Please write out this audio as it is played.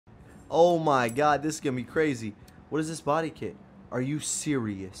Oh my god, this is gonna be crazy. What is this body kit? Are you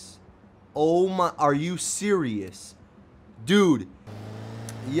serious? Oh my, are you serious? Dude.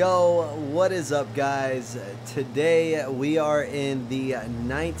 Yo, what is up, guys? Today we are in the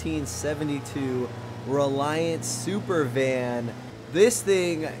 1972 Reliant Super Van. This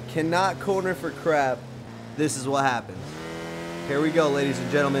thing cannot corner for crap. This is what happens. Here we go, ladies and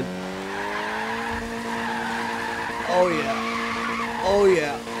gentlemen. Oh yeah. Oh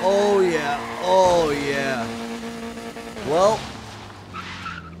yeah. Oh yeah. Oh yeah. Well,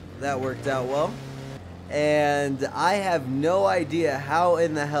 that worked out well. And I have no idea how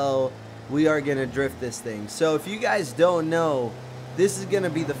in the hell we are going to drift this thing. So if you guys don't know, this is going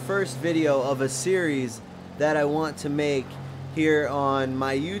to be the first video of a series that I want to make here on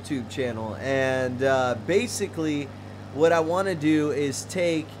my YouTube channel. And basically what I want to do is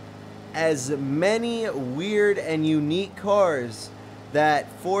take as many weird and unique cars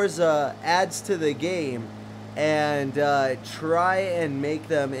that Forza adds to the game and try and make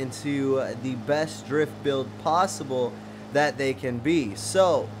them into the best drift build possible that they can be.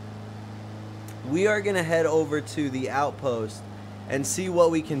 So we are gonna head over to the outpost and see what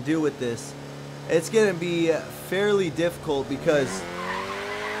we can do with this. It's gonna be fairly difficult because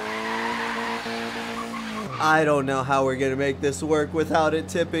I don't know how we're gonna make this work without it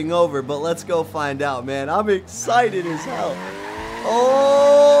tipping over, but let's go find out, man. I'm excited as hell.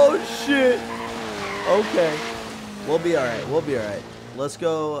 Oh shit. Okay, we'll be all right. We'll be all right. Let's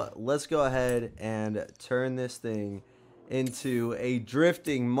go ahead and turn this thing into a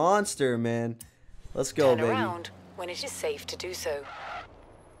drifting monster, man. Let's go, baby. Turn around when it is safe to do so.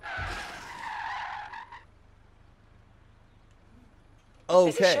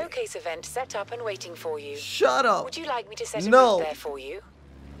 Okay. There's a showcase event set up and waiting for you. Shut up. Would you like me to set a No. route there for you?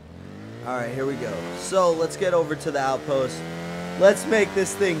 All right, here we go. So let's get over to the outpost. Let's make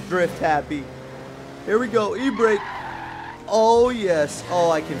this thing drift happy. Here we go, e-brake. Oh, yes.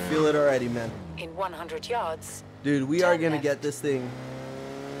 Oh, I can feel it already, man. In 100 yards. Dude, we are going to get this thing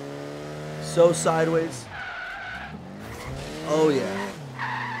so sideways. Oh, yeah.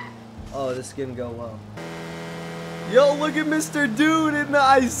 Oh, this is going to go well. Yo, look at Mr. Dude in the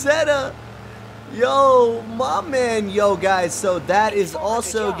Isetta. Yo, my man. Yo, guys, so that is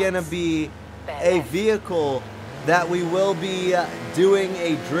also going to be a vehicle that we will be doing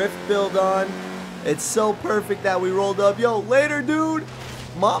a drift build on. It's so perfect that we rolled up. Yo, later, dude.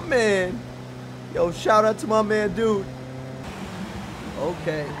 My man. Yo, shout out to my man, dude.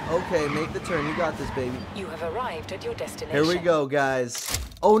 Okay, okay, make the turn. You got this, baby. You have arrived at your destination. Here we go, guys.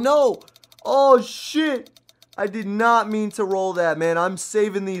 Oh, no. Oh, shit. I did not mean to roll that, man. I'm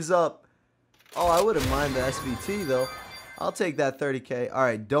saving these up. Oh, I wouldn't mind the SVT, though. I'll take that 30K. All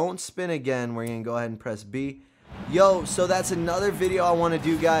right, don't spin again. We're going to go ahead and press B. Yo, so that's another video I want to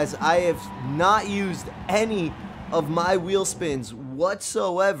do, guys. I have not used any of my wheel spins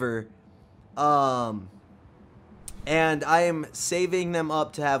whatsoever. And I am saving them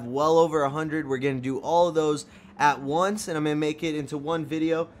up to have well over 100. We're going to do all of those at once, and I'm going to make it into one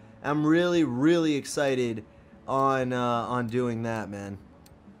video. I'm really, really excited on doing that, man.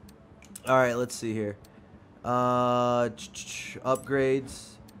 All right, let's see here. Upgrades.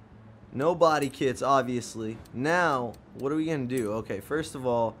 No body kits, obviously. Now, what are we going to do? Okay, first of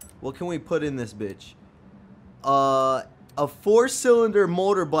all, what can we put in this bitch? A 4-cylinder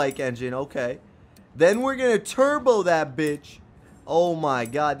motorbike engine, okay. Then we're going to turbo that bitch. Oh my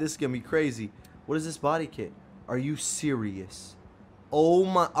god, this is going to be crazy. What is this body kit? Are you serious? Oh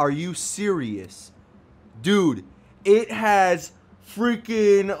my, are you serious? Dude, it has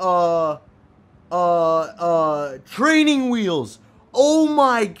freaking, training wheels. Oh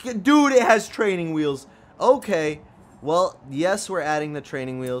my god, dude, it has training wheels. Okay, well, yes, we're adding the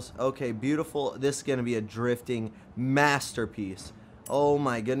training wheels. Okay, beautiful. This is going to be a drifting masterpiece. Oh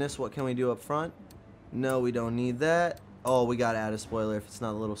my goodness, what can we do up front? No, we don't need that. Oh, we got to add a spoiler if it's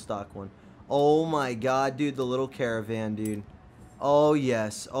not a little stock one. Oh my god, dude, the little caravan, dude. Oh,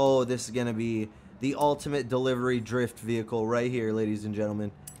 yes. Oh, this is going to be the ultimate delivery drift vehicle right here, ladies and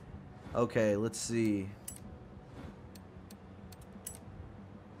gentlemen. Okay, let's see.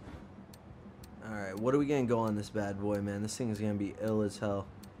 Alright, what are we going to go on this bad boy, man? This thing is going to be ill as hell.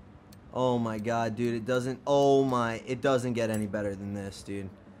 Oh my god, dude, it doesn't, oh my, it doesn't get any better than this, dude.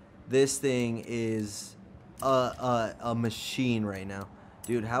 This thing is a machine right now.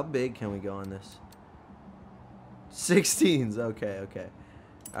 Dude, how big can we go on this? 16s, okay, okay.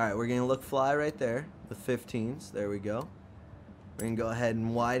 Alright, we're going to look fly right there. The 15s, there we go. We're going to go ahead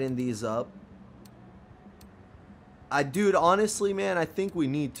and widen these up. Dude, honestly, man, I think we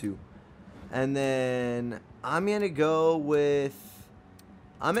need to. And then I'm going to go with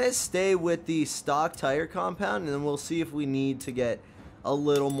I'm going to stay with the stock tire compound, and then we'll see if we need to get a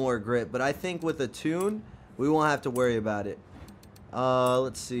little more grip. But I think with a tune, we won't have to worry about it.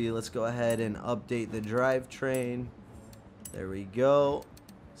 Let's see. Let's go ahead and update the drivetrain. There we go.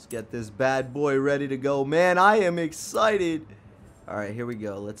 Let's get this bad boy ready to go. Man, I am excited. All right, here we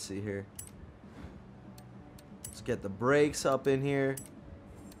go. Let's see here. Let's get the brakes up in here.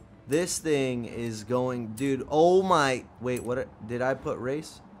 This thing is going, dude. Oh my, wait, what did I put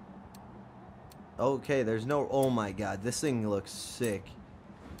race? Okay, there's no, oh my god, this thing looks sick.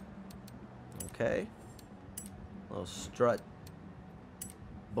 Okay. Little strut.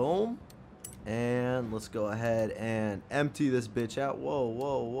 Boom. And let's go ahead and empty this bitch out. Whoa,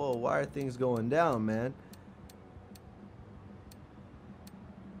 whoa, whoa. Why are things going down, man?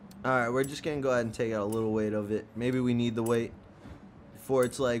 Alright, we're just gonna go ahead and take out a little weight of it. Maybe we need the weight before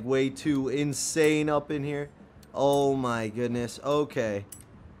it's like way too insane up in here. Oh my goodness. Okay.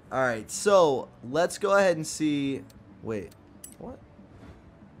 Alright, so let's go ahead and see. Wait, what?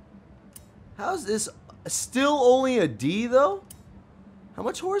 How's this still only a D though? How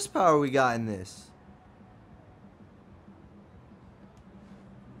much horsepower we got in this?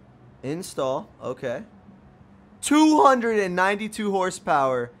 Install. Okay. 292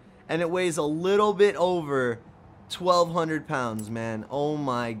 horsepower, and it weighs a little bit over 1,200 pounds, man. Oh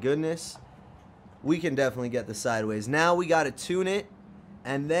my goodness. We can definitely get the sideways. Now we got to tune it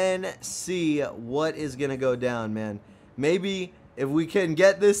and then see what is going to go down, man. Maybe if we can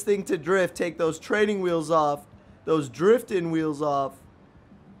get this thing to drift, take those training wheels off, those drifting wheels off,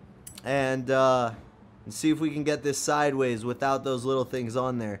 and see if we can get this sideways without those little things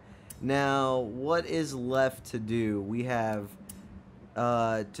on there. Now, what is left to do? We have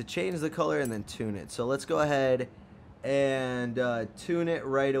to change the color and then tune it. So let's go ahead and tune it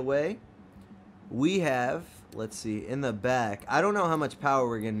right away. We have, let's see, in the back, I don't know how much power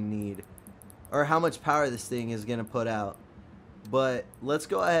we're going to need, or how much power this thing is going to put out. But let's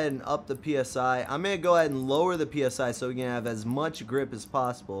go ahead and up the PSI. I'm going to go ahead and lower the PSI so we can have as much grip as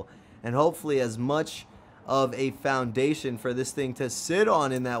possible, and hopefully as much of a foundation for this thing to sit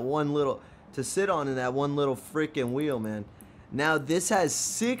on in that one little freaking wheel, man. Now this has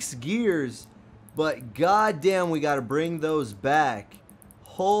 6 gears, but goddamn, we got to bring those back.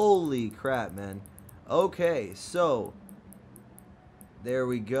 Holy crap, man. Okay, so there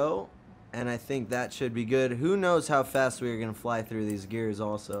we go. And I think that should be good. Who knows how fast we are going to fly through these gears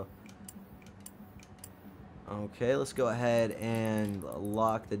also. Okay, let's go ahead and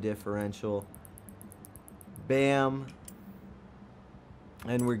lock the differential. Bam.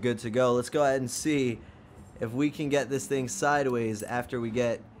 And we're good to go. Let's go ahead and see if we can get this thing sideways after we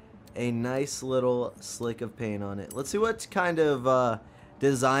get a nice little slick of paint on it. Let's see what kind of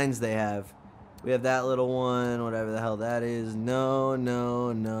designs they have. We have that little one, whatever the hell that is. No,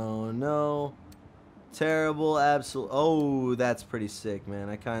 no, no, no. Terrible, absolute. Oh, that's pretty sick, man.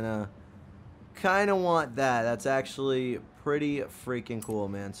 I kind of want that. That's actually pretty freaking cool,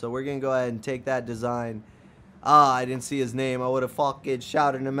 man. So we're going to go ahead and take that design. Ah, I didn't see his name. I would have fucking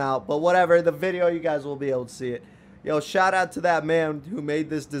shouted him out. But whatever, the video, you guys will be able to see it. Yo, shout out to that man who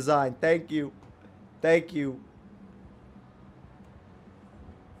made this design. Thank you. Thank you.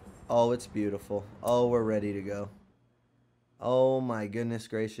 Oh, it's beautiful. Oh, we're ready to go. Oh my goodness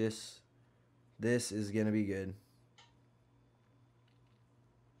gracious. This is going to be good.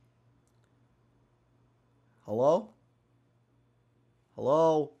 Hello?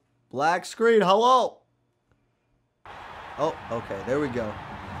 Hello? Black screen, hello? Oh, okay, there we go.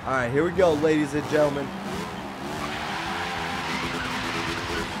 Alright, here we go, ladies and gentlemen.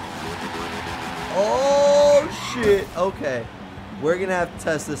 Oh, shit. Okay. We're going to have to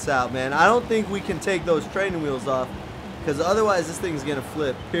test this out, man. I don't think we can take those training wheels off, because otherwise this thing's going to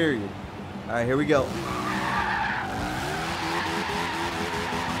flip, period. Alright, here we go.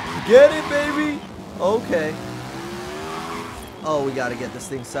 Get it, baby! Okay. Oh, we got to get this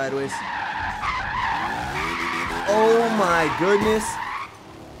thing sideways. Oh my goodness.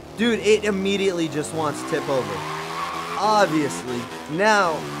 Dude, it immediately just wants to tip over. Obviously.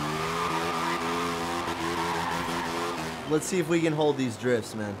 Now, let's see if we can hold these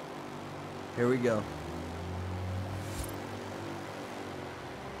drifts, man. Here we go.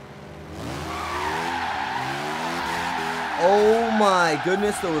 Oh my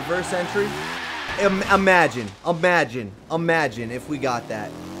goodness, the reverse entry. Imagine if we got that.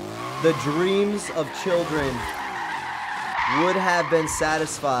 The dreams of children would have been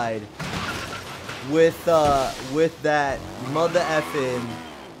satisfied with that mother effing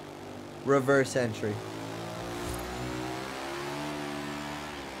reverse entry.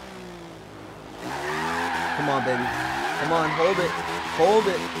 Come on, baby. Come on, hold it. Hold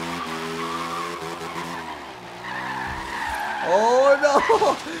it. Oh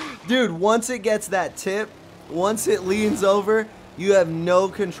no! Dude, once it gets that tip, once it leans over, you have no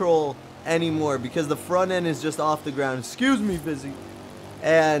control anymore because the front end is just off the ground. Excuse me, Fizzy.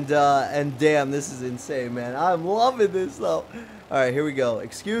 And damn, this is insane, man. I'm loving this though. Alright, here we go.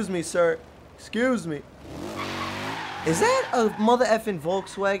 Excuse me, sir. Excuse me. Is that a mother effing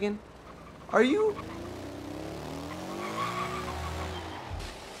Volkswagen? Are you?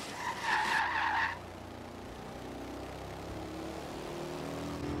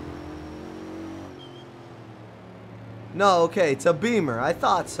 No, okay, it's a Beamer. I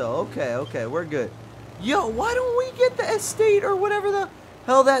thought so. Okay, okay, we're good. Yo, why don't we get the Estate or whatever the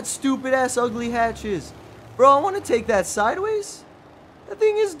hell that stupid ass ugly hatch is? Bro, I want to take that sideways. That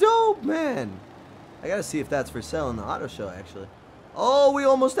thing is dope, man. I gotta see if that's for sale in the auto show, actually. Oh, we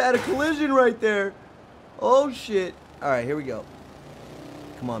almost had a collision right there. Oh, shit. All right, here we go.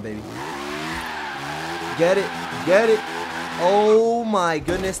 Come on, baby. Get it. Get it. Oh, my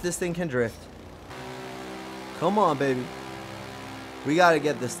goodness. This thing can drift. Come on, baby. We got to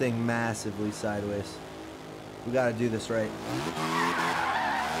get this thing massively sideways. We got to do this right.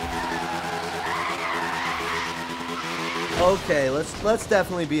 Okay, let's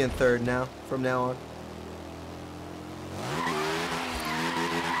definitely be in third now, from now on.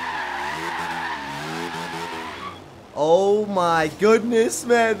 Oh my goodness,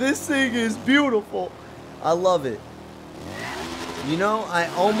 man. This thing is beautiful. I love it. You know, I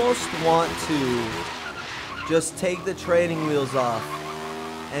almost want to just take the training wheels off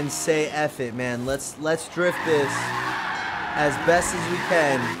and say F it, man. Let's drift this as best as we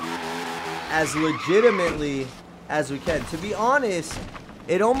can, as legitimately as we can. To be honest,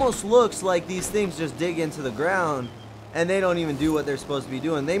 it almost looks like these things just dig into the ground and they don't even do what they're supposed to be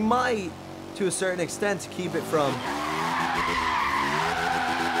doing. They might, to a certain extent, to keep it from...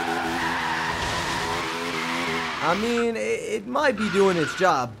 I mean, it might be doing its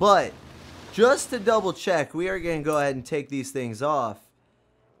job, but just to double check, we are going to go ahead and take these things off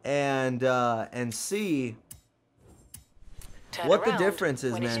and see what the difference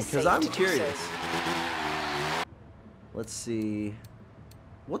is, man, because I'm curious. Let's see.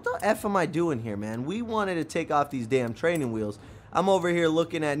 What the F am I doing here, man? We wanted to take off these damn training wheels. I'm over here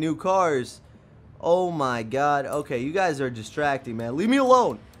looking at new cars. Oh my god. Okay, you guys are distracting, man. Leave me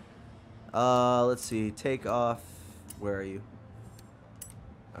alone. Let's see. Take off. Where are you?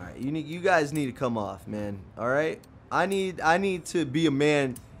 All right, you guys need to come off, man. All right, I need to be a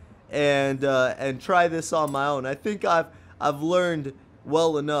man and try this on my own. I think I've learned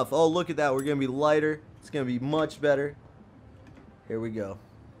well enough. Oh, look at that. We're gonna be lighter. It's gonna be much better. Here we go.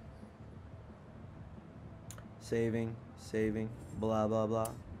 Saving, blah blah blah.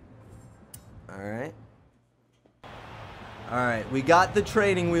 All right. All right, we got the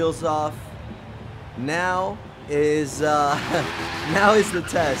training wheels off. Now is now is the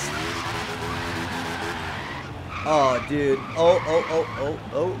test. Oh, dude. Oh.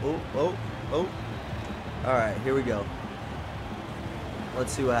 All right, here we go.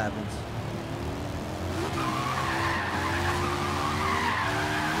 Let's see what happens.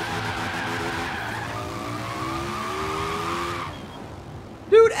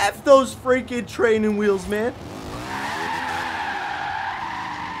 Dude, F those freaking training wheels, man.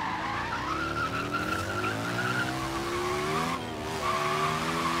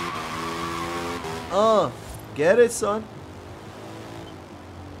 Get it, son.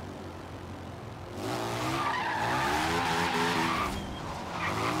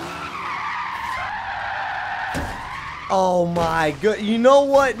 Oh my god. You know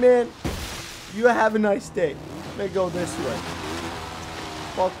what, man? You have a nice day. Let me go this way.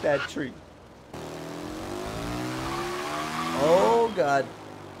 Fuck that tree. Oh god.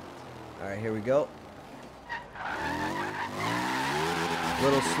 Alright, here we go.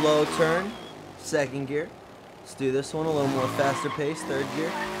 Little slow turn. Second gear. Let's do this one a little more faster pace. Third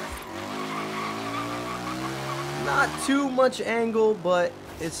gear. Not too much angle, but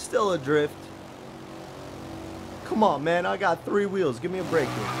it's still a drift. Come on, man. I got 3 wheels. Give me a break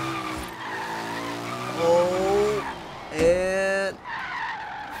here. Oh, and...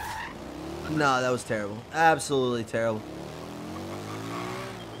 No, that was terrible. Absolutely terrible.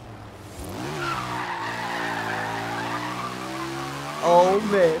 Oh,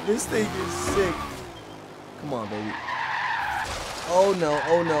 man. This thing is sick. Come on, baby. Oh, no.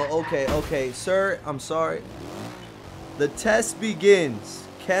 Oh, no. Okay. Sir, I'm sorry. The test begins.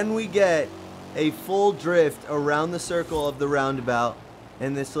 Can we get a full drift around the circle of the roundabout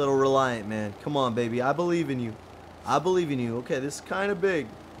in this little Reliant, man? Come on, baby. I believe in you. I believe in you. Okay, this is kind of big.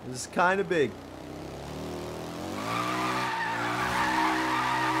 This is kind of big.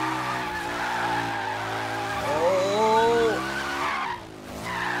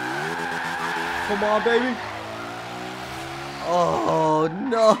 Come on, baby. Oh,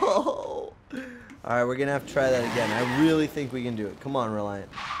 no. All right, we're going to have to try that again. I really think we can do it. Come on, Reliant.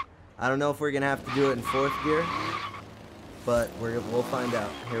 I don't know if we're going to have to do it in 4th gear, but we'll find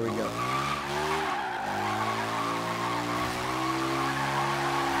out. Here we go.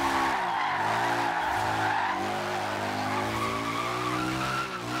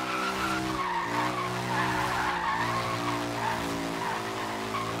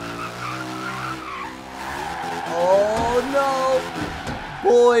 Oh no,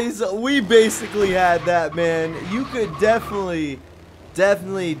 boys, we basically had that, man. You could definitely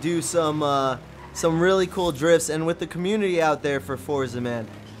do some really cool drifts, and with the community out there for Forza, man,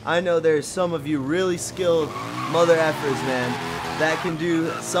 I know there's some of you really skilled mother effers, man, that can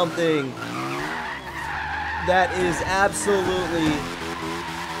do something that is absolutely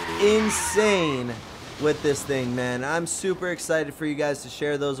insane with this thing, man. I'm super excited for you guys to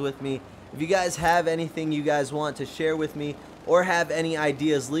share those with me. If you guys have anything you guys want to share with me or have any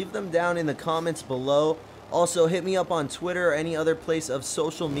ideas, leave them down in the comments below. Also, hit me up on Twitter or any other place of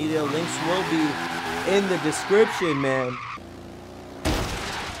social media. Links will be in the description, man.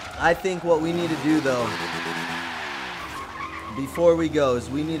 I think what we need to do, though, before we go, is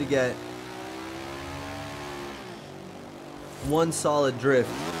we need to get one solid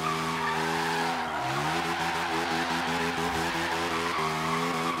drift.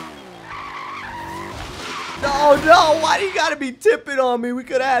 No, no, why do you gotta be tipping on me? We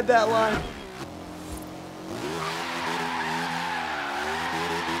could have had that line.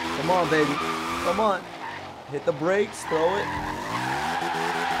 Come on, baby. Come on. Hit the brakes, throw it.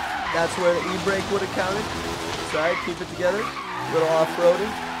 That's where the e-brake would have counted. Sorry, keep it together. Little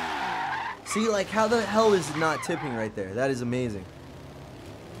off-roading. See, like, how the hell is it not tipping right there? That is amazing.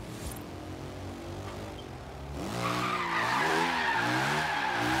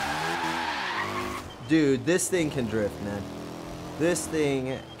 Dude, this thing can drift, man. This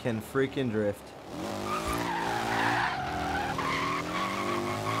thing can freaking drift.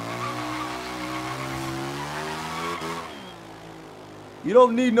 You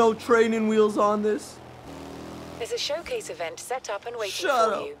don't need no training wheels on this. There's a showcase event set up and waiting Shut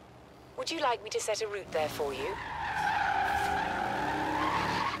for up. you. Would you like me to set a route there for you?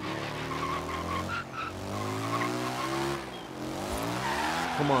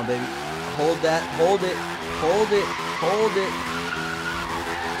 Come on, baby. Hold that. Hold it. Hold it. Hold it.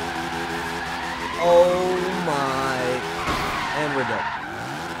 Oh my. And we're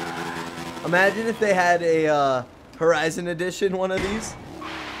done. Imagine if they had a Horizon Edition, one of these.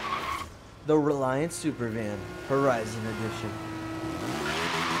 The Reliant Supervan Horizon Edition.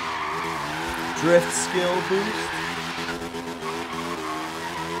 Drift skill boost.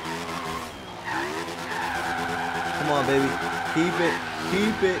 Come on, baby. Keep it.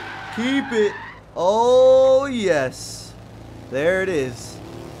 Keep it. Keep it. Oh, yes. There it is.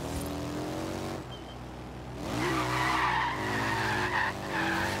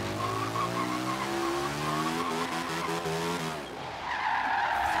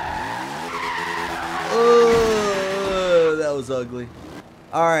 Oh, that was ugly.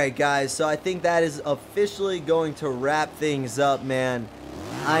 Alright, guys. So I think that is officially going to wrap things up, man.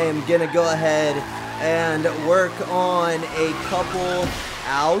 I am going to go ahead and work on a couple,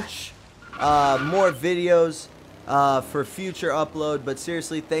 ouch, more videos for future upload. But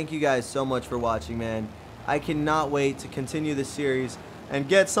seriously, thank you guys so much for watching, man. I cannot wait to continue this series and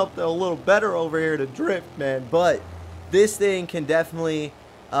get something a little better over here to drift, man. But this thing can definitely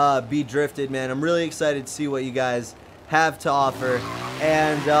be drifted, man. I'm really excited to see what you guys have to offer.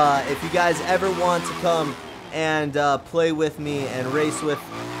 And if you guys ever want to come and play with me and race with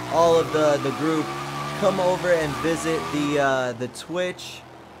all of the group, come over and visit the Twitch.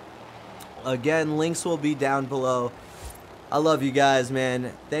 Again, links will be down below. I love you guys,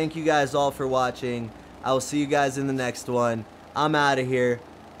 man. Thank you guys all for watching. I will see you guys in the next one. I'm out of here.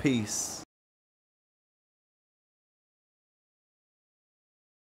 Peace.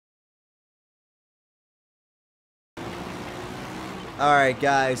 Alright,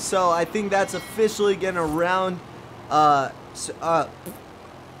 guys. So I think that's officially gonna round